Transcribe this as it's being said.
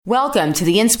Welcome to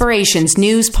the Inspirations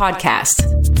News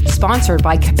Podcast, sponsored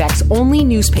by Quebec's only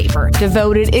newspaper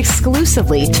devoted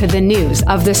exclusively to the news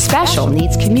of the special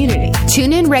needs community.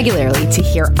 Tune in regularly to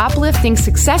hear uplifting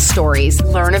success stories,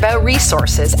 learn about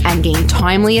resources, and gain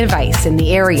timely advice in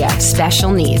the area of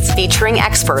special needs, featuring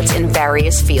experts in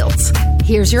various fields.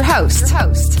 Here's your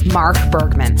host, Mark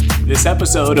Bergman. This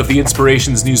episode of the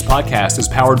Inspirations News Podcast is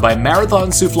powered by Marathon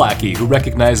Souvlaki, who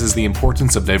recognizes the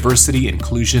importance of diversity,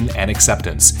 inclusion, and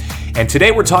acceptance. And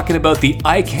today we're talking about the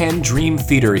I Can Dream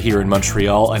Theatre here in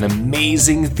Montreal, an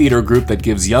amazing theatre group that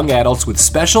gives young adults with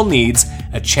special needs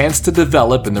a chance to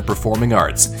develop in the performing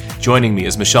arts. Joining me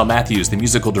is Michelle Matthews, the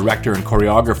musical director and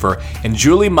choreographer, and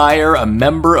Julie Meyer, a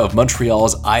member of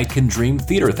Montreal's I Can Dream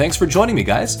Theatre. Thanks for joining me,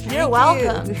 guys. You're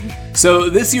welcome. So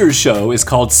this year's show is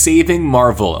called Saving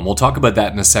Marvel, and we'll talk about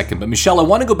that in a second. But Michelle, I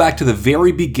want to go back to the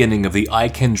very beginning of the I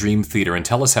Can Dream Theatre and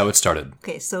tell us how it started.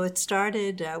 Okay, so it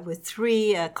started with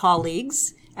three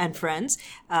colleagues and friends.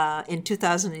 In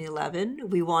 2011,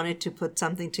 we wanted to put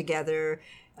something together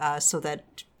so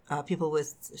that people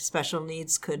with special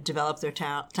needs could develop their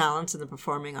talents in the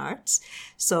performing arts.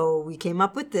 So we came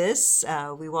up with this.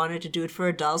 We wanted to do it for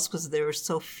adults because there were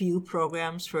so few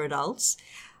programs for adults.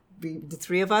 The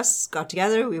three of us got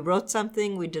together, we wrote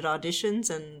something, we did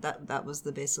auditions, and that was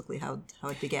basically how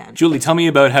it began. Julie, tell me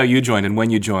about how you joined and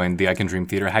when you joined the I Can Dream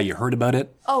Theatre, how you heard about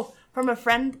it. Oh, from a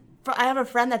friend. I have a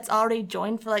friend that's already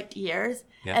joined for like years,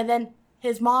 and then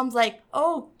his mom's like,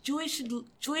 "Oh, Julie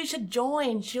should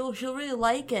join. She'll really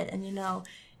like it." And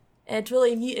it's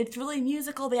really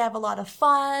musical. They have a lot of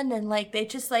fun, and like they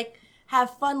just like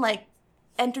have fun, like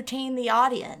entertain the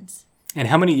audience. And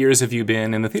how many years have you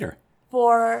been in the theatre?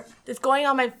 It's going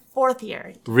on my 4th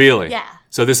year. Really? Yeah.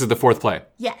 So this is the 4th play?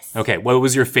 Yes. Okay, what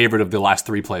was your favorite of the last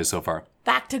 3 plays so far?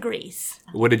 Back to Greece.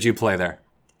 What did you play there?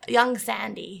 Young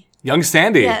Sandy. Young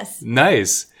Sandy? Yes.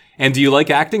 Nice. And do you like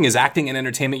acting? Is acting and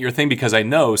entertainment your thing? Because I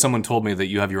know someone told me that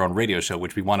you have your own radio show,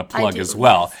 which we want to plug as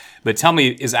well. Yes. But tell me,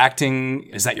 is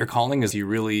that your calling? Do you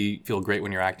really feel great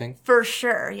when you're acting? For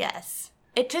sure, yes.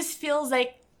 It just feels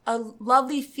like a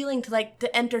lovely feeling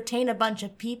to entertain a bunch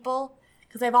of people.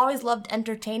 Because I've always loved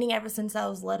entertaining ever since I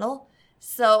was little.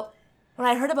 So when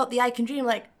I heard about the I Can Dream, I'm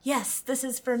like, yes, this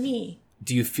is for me.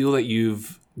 Do you feel that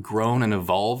you've grown and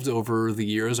evolved over the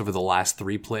years, over the last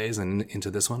 3 plays and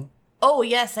into this one? Oh,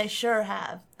 yes, I sure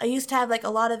have. I used to have like a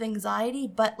lot of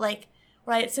anxiety, but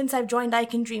since I've joined I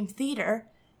Can Dream Theatre,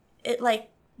 it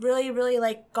really I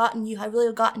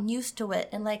really gotten used to it.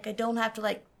 And I don't have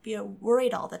to be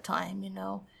worried all the time,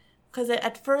 Because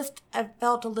at first I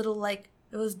felt a little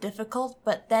it was difficult,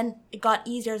 but then it got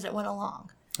easier as it went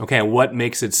along. Okay, and what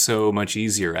makes it so much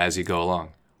easier as you go along?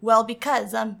 Well,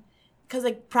 because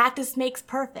practice makes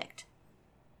perfect.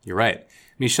 You're right.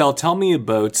 Michelle, tell me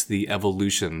about the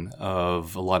evolution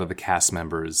of a lot of the cast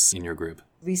members in your group.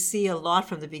 We see a lot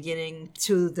from the beginning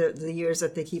to the years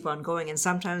that they keep on going. And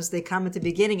sometimes they come at the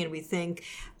beginning and we think,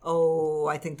 oh,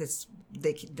 I think it's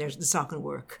not going to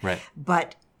work. Right.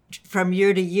 But from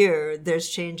year to year, there's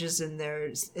changes in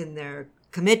their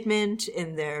commitment,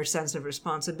 in their sense of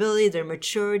responsibility, their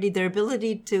maturity, their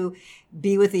ability to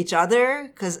be with each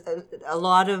other. Because a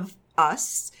lot of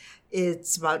us,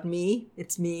 it's about me,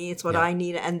 it's what I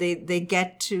need. And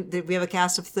we have a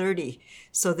cast of 30.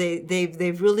 So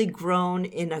they've really grown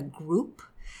in a group.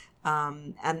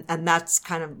 And that's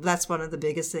one of the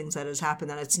biggest things that has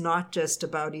happened. And it's not just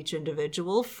about each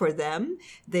individual. For them,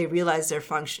 they realize they're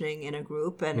functioning in a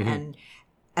group and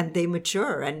they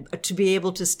mature, and to be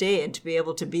able to stay and to be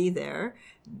able to be there,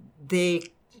 they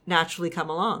naturally come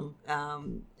along.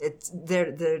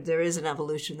 There is an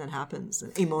evolution that happens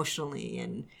emotionally.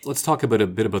 And let's talk a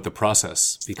bit about the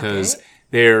process, because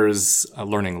there's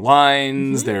learning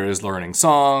lines, there's learning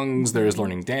songs, there's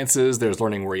learning dances, there's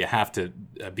learning where you have to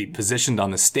be positioned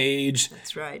on the stage.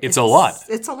 That's right. It's a lot.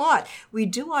 It's a lot. We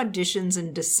do auditions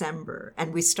in December,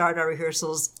 and we start our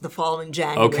rehearsals the following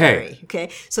January. Okay.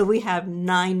 So we have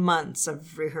 9 months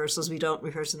of rehearsals. We don't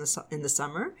rehearse in the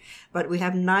summer, but we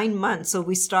have 9 months. So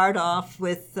we start off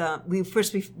with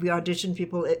we audition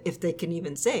people if they can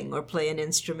even sing or play an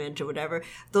instrument or whatever.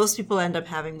 Those people end up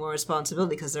having more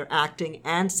responsibility because they're acting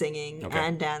and singing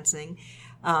and dancing.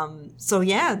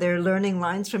 They're learning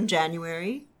lines from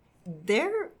January.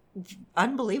 They're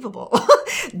unbelievable.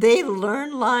 They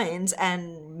learn lines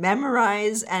and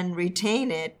memorize and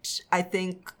retain it, I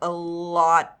think, a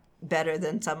lot better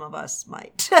than some of us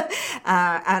might. And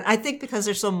I think because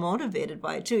they're so motivated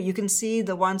by it too, you can see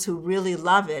the ones who really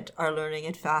love it are learning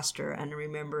it faster and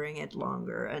remembering it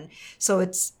longer. And so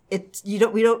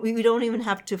we don't even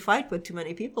have to fight with too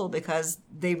many people because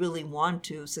they really want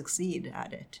to succeed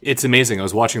at it. It's amazing. I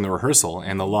was watching the rehearsal,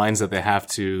 and the lines that they have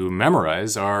to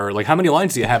memorize are like, how many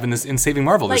lines do you have in Saving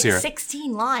Marvel this year?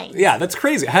 16 lines. Yeah, that's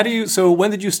crazy. So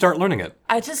when did you start learning it?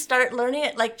 I just started learning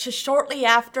it just shortly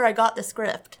after I got the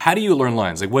script. How do you learn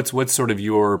lines? Like, what's sort of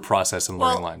your process in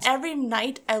learning lines? Every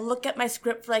night I look at my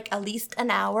script for at least an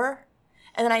hour,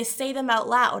 and then I say them out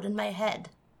loud in my head.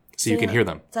 So you can hear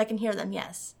them? So I can hear them,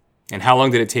 yes. And how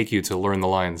long did it take you to learn the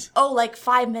lines?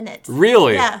 5 minutes.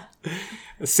 Really? Yeah.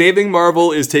 Saving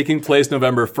Marvel is taking place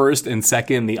November 1st and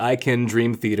 2nd in the I Can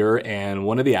Dream Theater, and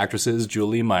one of the actresses,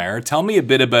 Julie Meyer. Tell me a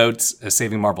bit about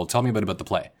Saving Marvel. Tell me a bit about the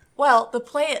play. Well, the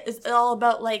play is all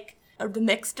about the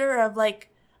mixture of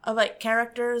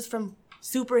characters from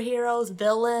superheroes,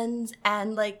 villains,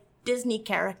 and Disney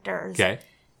characters. Okay.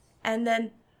 And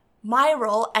then my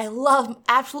role,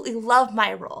 absolutely love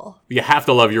my role. You have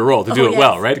to love your role to do it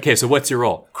well, right? Okay, so what's your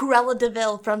role? Cruella de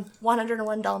Vil from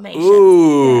 101 Dalmatians.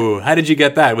 Ooh, yeah. How did you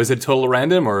get that? Was it total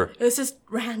random or? It was just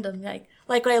random.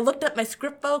 Like when I looked at my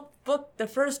script book, the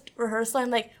first rehearsal,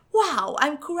 I'm like, wow,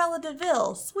 I'm Cruella de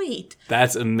Vil. Sweet.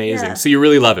 That's amazing. Yeah. So you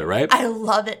really love it, right? I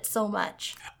love it so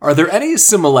much. Are there any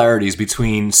similarities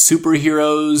between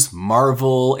superheroes,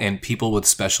 Marvel, and people with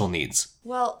special needs?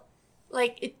 Well,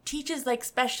 it teaches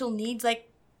special needs,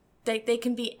 they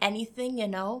can be anything,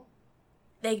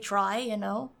 They try,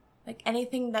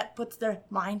 anything that puts their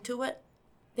mind to it,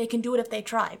 they can do it if they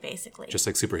try, basically. Just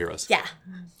like superheroes. Yeah.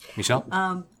 Michelle?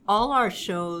 All our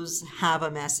shows have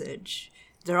a message.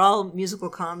 They're all musical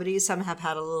comedies. Some have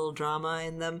had a little drama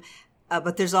in them,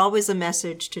 but there's always a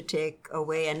message to take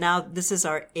away. And now this is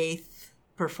our 8th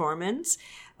performance.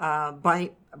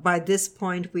 By this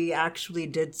point, we actually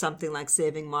did something like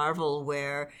Saving Marvel,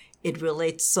 where it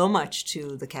relates so much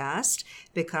to the cast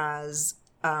because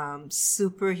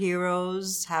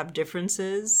superheroes have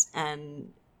differences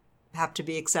and have to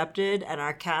be accepted, and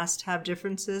our cast have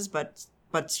differences, but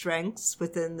strengths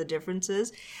within the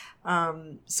differences.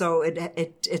 So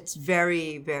it's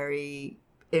very, very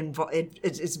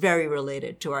it's very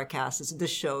related to our cast.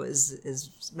 This show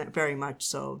is very much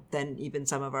so than even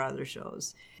some of our other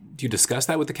shows. Do you discuss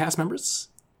that with the cast members?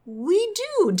 We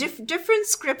do. Different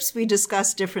scripts, we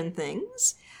discuss different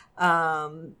things.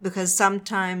 Because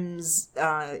sometimes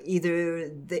a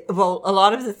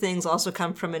lot of the things also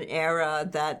come from an era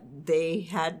that they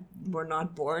were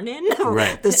not born in,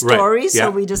 right. The stories. Right. Yeah.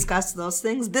 So we discuss those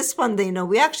things. This one, they know.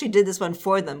 We actually did this one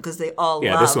for them because they all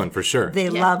love. This one for sure. They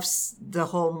love the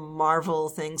whole Marvel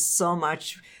thing so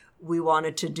much. We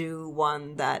wanted to do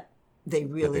one that they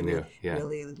really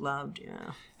loved.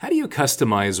 Yeah. How do you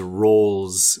customize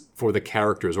roles for the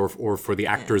characters or for the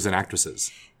actors and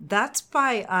actresses? That's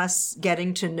by us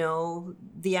getting to know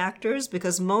the actors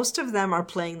because most of them are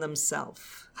playing themselves.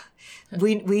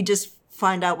 We just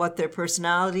find out what their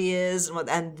personality is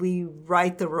and we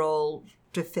write the role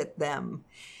to fit them.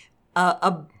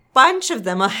 A bunch of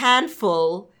them, a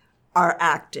handful, are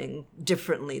acting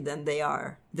differently than they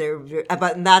are.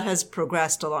 But that has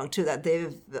progressed along too, that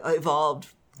they've evolved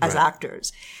as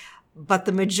actors. But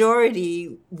the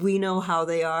majority, we know how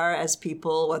they are as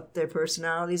people, what their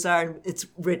personalities are, and it's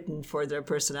written for their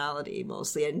personality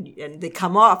mostly. And they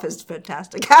come off as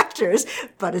fantastic actors,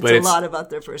 but it's a lot about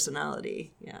their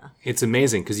personality. Yeah. It's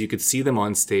amazing because you could see them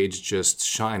on stage just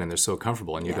shine and they're so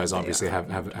comfortable. And you guys obviously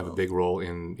have a big role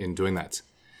in doing that.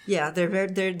 Yeah,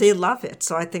 they love it.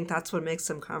 So I think that's what makes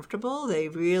them comfortable. They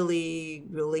really,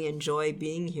 really enjoy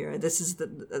being here. This is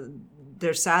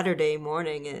their Saturday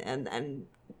morning and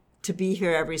to be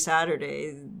here every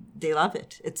Saturday, they love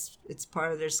it. It's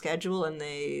part of their schedule, and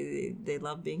they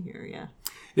love being here. Yeah.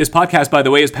 This podcast, by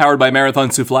the way, is powered by Marathon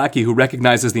Souvlaki, who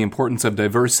recognizes the importance of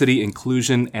diversity,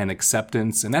 inclusion, and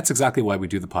acceptance, and that's exactly why we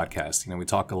do the podcast. We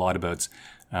talk a lot about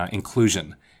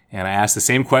inclusion, and I ask the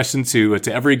same question to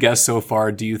every guest so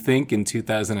far. Do you think in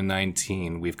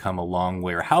 2019 we've come a long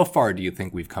way, or how far do you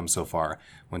think we've come so far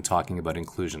when talking about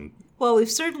inclusion? Well, we've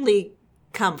certainly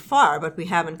come far, but we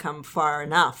haven't come far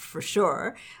enough for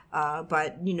sure.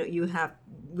 But you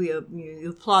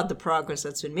applaud the progress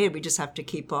that's been made. We just have to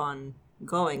keep on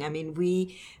going. I mean,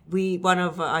 we one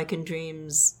of I Can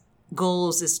Dream's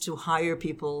goals is to hire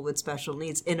people with special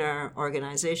needs in our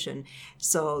organization.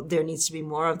 So there needs to be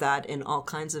more of that in all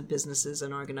kinds of businesses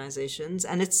and organizations.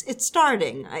 And it's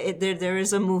starting. There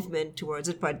is a movement towards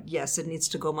it, but yes, it needs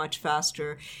to go much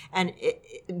faster. And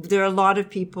there are a lot of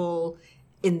people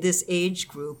in this age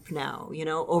group now,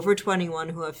 over 21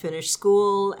 who have finished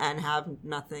school and have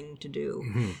nothing to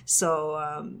do.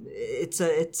 So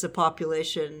it's a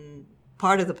population,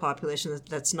 part of the population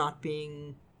that's not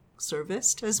being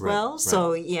serviced as well.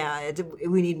 So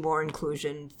we need more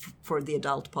inclusion for the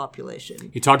adult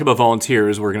population. You talked about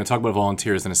volunteers. We're going to talk about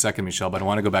volunteers in a second, Michelle, but I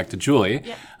want to go back to Julie.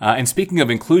 Yep. And speaking of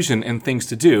inclusion and things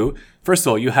to do, first of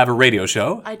all, you have a radio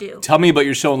show. I do. Tell me about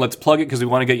your show and let's plug it because we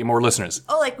want to get you more listeners.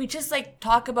 Oh, we just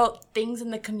talk about things in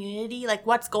the community,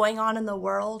 what's going on in the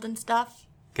world and stuff.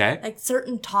 Okay.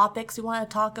 Certain topics we want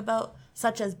to talk about,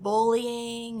 such as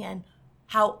bullying and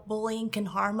how bullying can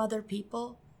harm other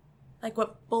people.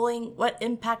 What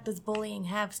impact does bullying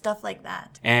have? Stuff like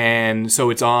that. And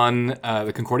so it's on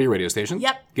the Concordia radio station?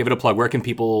 Yep. Give it a plug. Where can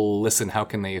people listen? How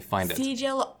can they find it?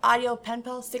 CGL Audio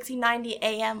Penpel, 1690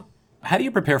 AM. How do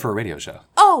you prepare for a radio show?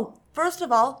 Oh, first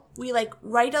of all, we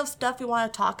write out stuff we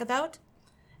want to talk about.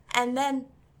 And then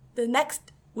the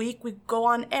next week we go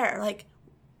on air.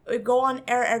 We go on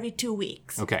air every 2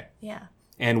 weeks. Okay. Yeah.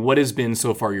 And what has been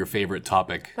so far your favorite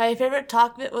topic? My favorite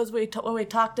topic was when we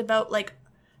talked about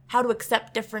how to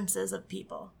accept differences of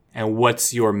people. And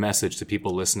what's your message to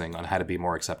people listening on how to be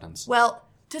more acceptance? Well,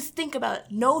 just think about it.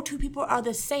 No two people are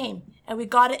the same. And we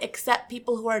got to accept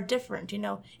people who are different,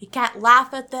 You can't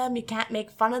laugh at them. You can't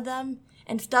make fun of them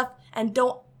and stuff. And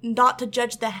not to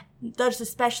judge the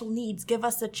special needs. Give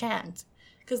us a chance.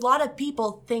 Because a lot of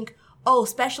people think, oh,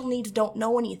 special needs don't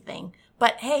know anything.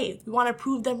 But hey, we want to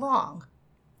prove them wrong.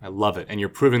 I love it. And you're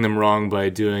proving them wrong by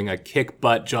doing a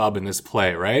kick-butt job in this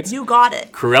play, right? You got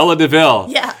it. Cruella de Vil.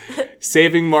 Yeah.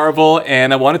 Saving Marvel.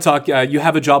 And I want to talk, you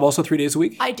have a job also 3 days a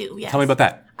week? I do, yes. Tell me about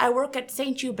that. I work at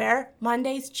St. Hubert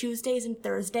Mondays, Tuesdays, and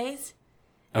Thursdays.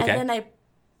 Okay. And then I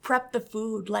prep the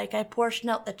food. I portion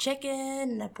out the chicken,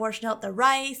 and I portion out the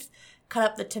rice, cut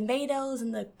up the tomatoes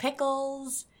and the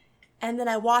pickles. And then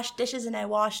I wash dishes and I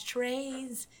wash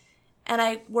trays. And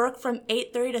I work from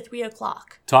 8:30 to 3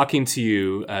 o'clock. Talking to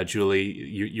you, Julie,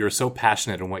 you're so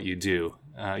passionate in what you do.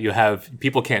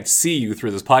 People can't see you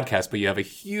through this podcast, but you have a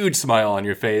huge smile on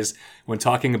your face when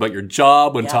talking about your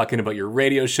job, when talking about your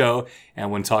radio show,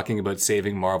 and when talking about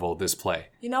Saving Marvel, this play.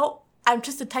 I'm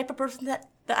just a type of person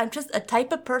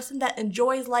that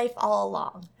enjoys life all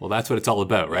along. Well, that's what it's all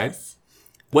about, right? Yes.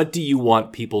 What do you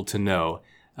want people to know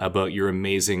about your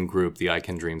amazing group, the I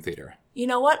Can Dream Theater? You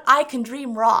know what? I Can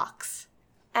Dream rocks.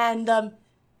 And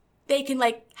they can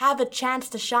have a chance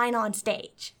to shine on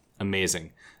stage.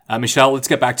 Amazing. Michelle, let's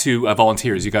get back to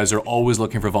volunteers. You guys are always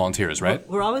looking for volunteers, right?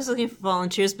 We're always looking for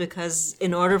volunteers because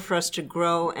in order for us to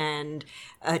grow and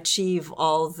achieve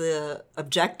all the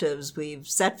objectives we've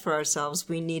set for ourselves,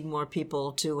 we need more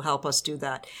people to help us do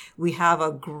that. We have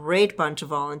a great bunch of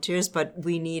volunteers, but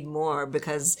we need more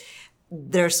because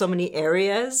there are so many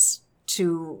areas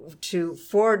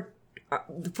for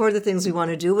the things we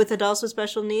want to do with adults with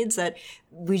special needs that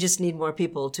we just need more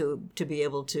people to be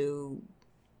able to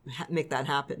make that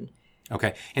happen.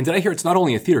 Okay. And did I hear it's not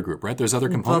only a theater group, right? There's other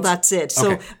components? Well, that's it.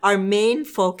 So our main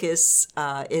focus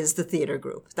is the theater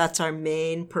group. That's our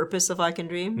main purpose of I Can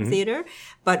Dream Theater.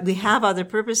 But we have other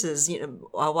purposes,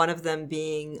 one of them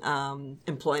being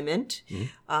employment.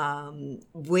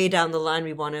 Way down the line,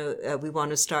 we want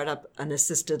to start up an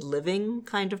assisted living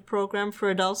kind of program for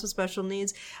adults with special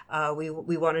needs. We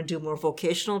want to do more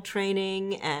vocational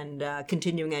training and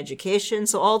continuing education.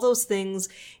 So all those things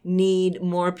need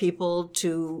more people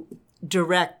to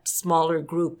direct smaller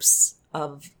groups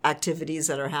of activities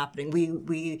that are happening.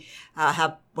 We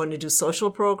want to do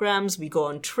social programs. We go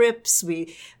on trips.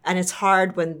 And it's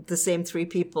hard when the same three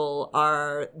people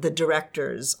are the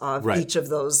directors of each of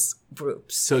those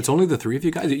groups. So it's only the three of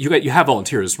you guys? You have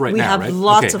volunteers now, right? We have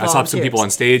lots of volunteers. I saw some people on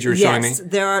stage you're showing me. Yes,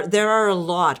 there are a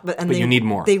lot. But you need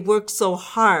more. They work so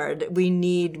hard. We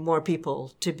need more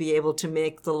people to be able to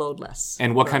make the load less.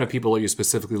 And what kind of people are you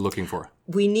specifically looking for?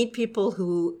 We need people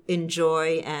who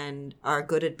enjoy and are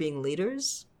good at being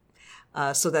leaders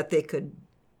so that they could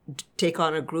take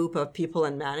on a group of people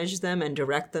and manage them and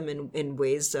direct them in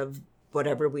ways of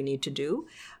whatever we need to do.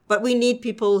 But we need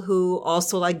people who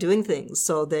also like doing things.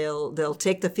 So they'll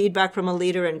take the feedback from a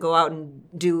leader and go out and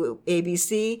do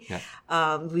ABC.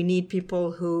 Yeah. We need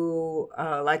people who,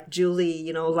 like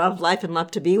Julie, love life and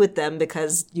love to be with them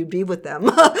because you be with them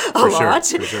a lot.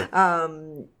 For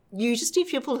sure. You just need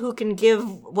people who can give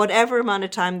whatever amount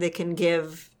of time they can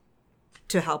give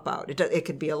to help out. It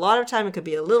could be a lot of time. It could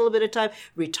be a little bit of time.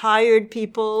 Retired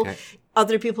people,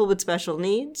 other people with special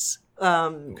needs.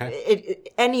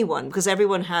 Anyone, because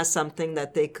everyone has something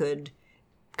that they could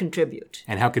contribute.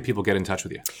 And how could people get in touch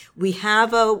with you? We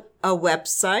have a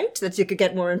website that you could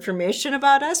get more information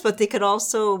about us, but they could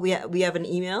also, we have an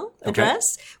email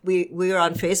address. We are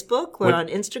on Facebook. We're on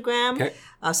Instagram. Okay.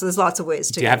 So there's lots of ways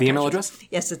to Do you have the email address?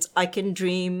 Yes, it's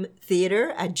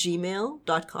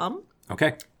ikandreamtheater@gmail.com.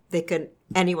 Okay.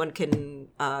 Anyone can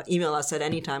email us at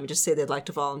any time and just say they'd like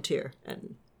to volunteer,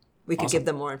 and we could give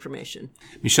them more information.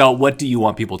 Michelle, what do you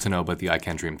want people to know about the I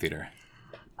Can Dream Theater?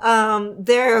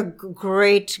 They're a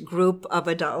great group of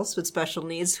adults with special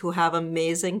needs who have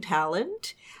amazing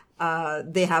talent.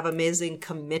 They have amazing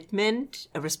commitment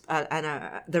and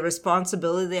the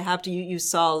responsibility they have to. You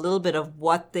saw a little bit of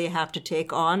what they have to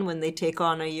take on when they take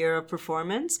on a year of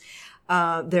performance.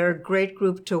 They're a great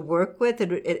group to work with.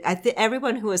 I think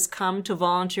everyone who has come to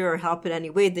volunteer or help in any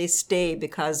way, they stay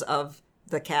because of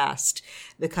the cast,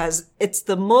 because it's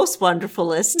the most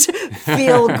wonderfulest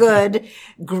feel good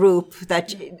group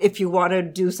that if you want to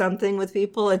do something with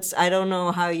people, I don't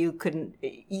know how you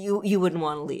wouldn't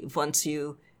want to leave once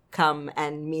you come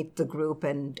and meet the group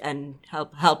and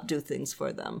help do things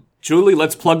for them. Julie,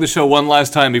 let's plug the show one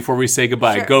last time before we say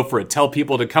goodbye. Sure. Go for it. Tell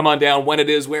people to come on down, when it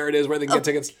is, where they can get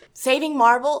tickets. Saving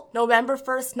Marble, November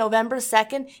 1st, November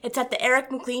 2nd. It's at the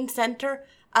Eric McLean Center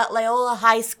at Loyola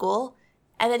High School.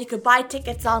 And then you could buy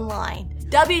tickets online.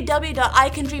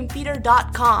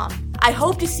 www.ikandreamtheater.com. I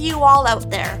hope to see you all out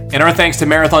there. And our thanks to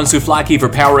Marathon Souflaki for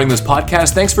powering this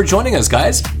podcast. Thanks for joining us,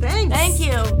 guys. Thanks. Thank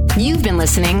you. You've been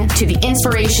listening to the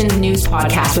Inspirations News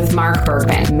Podcast with Mark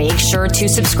Bergman. Make sure to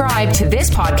subscribe to this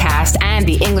podcast and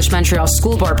the English Montreal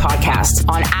School Board podcast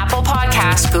on Apple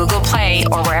Podcasts, Google Play,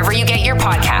 or wherever you get your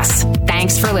podcasts.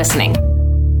 Thanks for listening.